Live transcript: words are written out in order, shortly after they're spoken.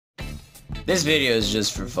This video is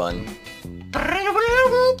just for fun.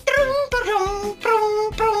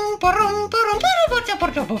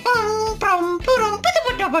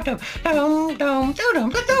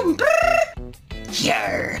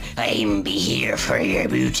 Yar, I'm be here for your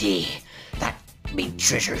booty. That big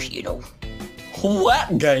treasure, you know.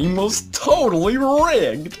 That game was totally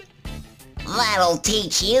rigged. That'll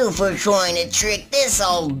teach you for trying to trick this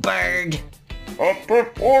old bird. A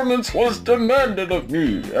performance was demanded of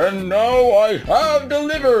me, and now I have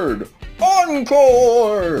delivered!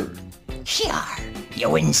 Encore! Sure, you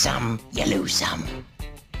win some, you lose some.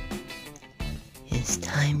 It's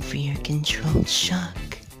time for your controlled shock.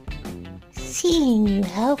 Seeing you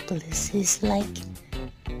helpless is like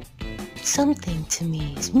something to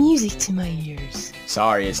me. It's music to my ears.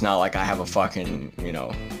 Sorry, it's not like I have a fucking,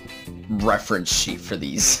 reference sheet for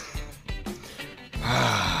these.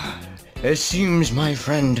 It seems, my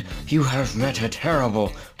friend, you have met a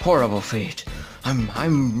terrible, horrible fate.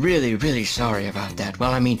 I'm really, really sorry about that.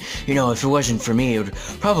 Well, I mean, if it wasn't for me, it would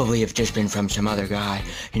probably have just been from some other guy.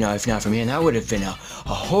 If not for me, and that would have been a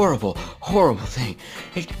horrible, horrible thing.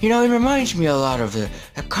 It reminds me a lot of the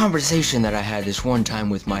conversation that I had this one time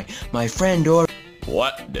with my friend or...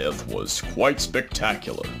 That death was quite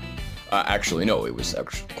spectacular. Actually, no, it was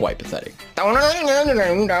quite pathetic.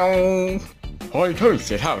 I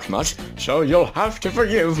toasted it out much, so you'll have to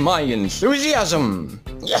forgive my enthusiasm.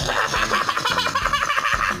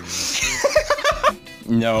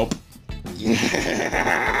 Nope.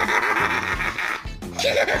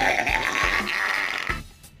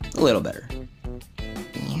 A little better.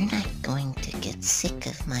 You're not going to get sick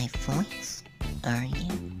of my voice, are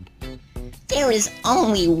you? There is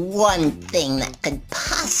only one thing that could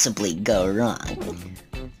possibly go wrong.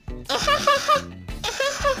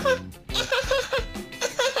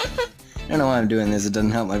 I don't know why I'm doing this, it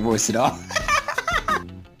doesn't help my voice at all.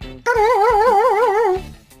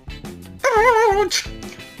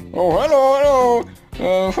 Oh, hello.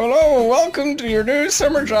 Hello, welcome to your new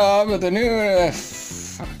summer job at the new,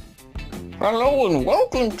 Hello and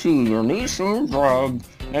welcome to your new summer job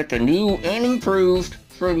at the new and improved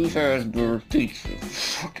Freddy Fazbear Pizza.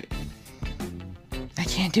 Fuck it. I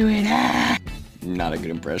can't do it. Not a good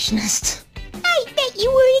impressionist. I bet you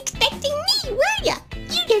weren't expecting me, were ya?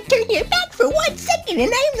 You just turned your back for 1 second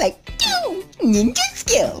and I'm like, dude, ninja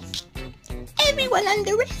skills. Everyone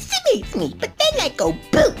underestimates me, but then I go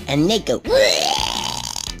boo, and they go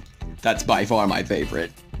That's by far my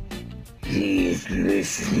favorite. He is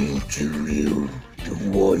listening to you, the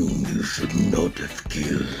one you should not have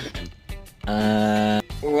killed.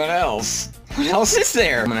 What else? What else is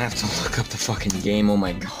there? I'm gonna have to look up the fucking game, oh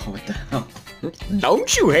my god, what the hell?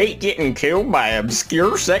 Don't you hate getting killed by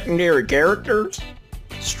obscure secondary characters?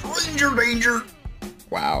 Stranger danger!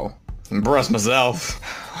 Wow. Impress myself.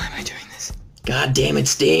 Why am I doing this? God damn it,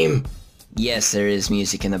 Steam! Yes, there is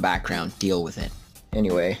music in the background. Deal with it.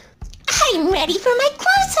 Anyway. I'm ready for my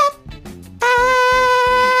close-up!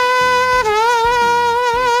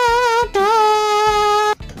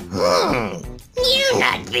 You're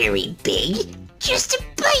not very big. Just a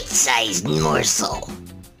bite-sized morsel.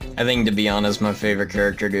 I think, to be honest, my favorite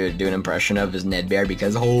character to do an impression of is Ned Bear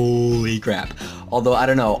because holy crap. Although, I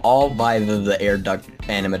don't know, all five of the air duct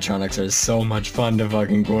animatronics are so much fun to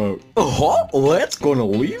fucking quote. That's gonna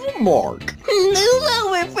leave a mark. Move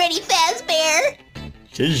over, Freddy Fazbear!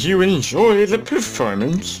 Did you enjoy the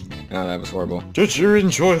performance? Oh, that was horrible. Did you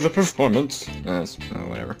enjoy the performance?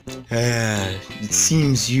 Whatever. It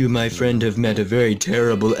seems you, my friend, have met a very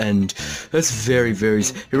terrible end. That's very, very...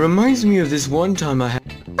 It reminds me of this one time I had...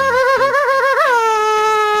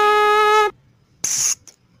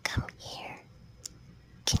 Psst, come here.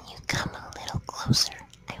 Can you come a little closer?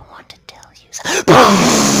 I want to tell you something.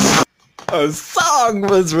 A song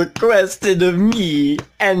was requested of me,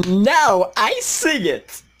 and now I sing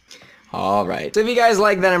it! Alright, so if you guys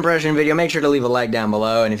like that impression video, make sure to leave a like down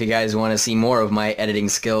below, and if you guys want to see more of my editing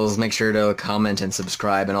skills, make sure to comment and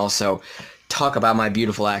subscribe, and also talk about my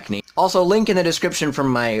beautiful acne. Also, link in the description from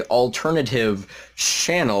my alternative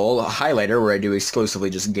channel, Highlighter, where I do exclusively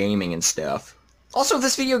just gaming and stuff. Also, if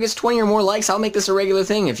this video gets 20 or more likes, I'll make this a regular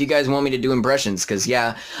thing if you guys want me to do impressions, because,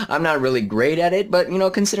 yeah, I'm not really great at it, but,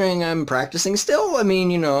 considering I'm practicing still,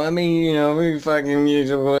 we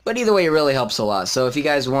fucking... But either way, it really helps a lot, so if you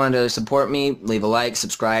guys want to support me, leave a like,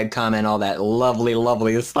 subscribe, comment, all that lovely,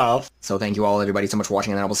 lovely stuff. So thank you all, everybody, so much for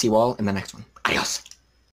watching, and I will see you all in the next one. Adios!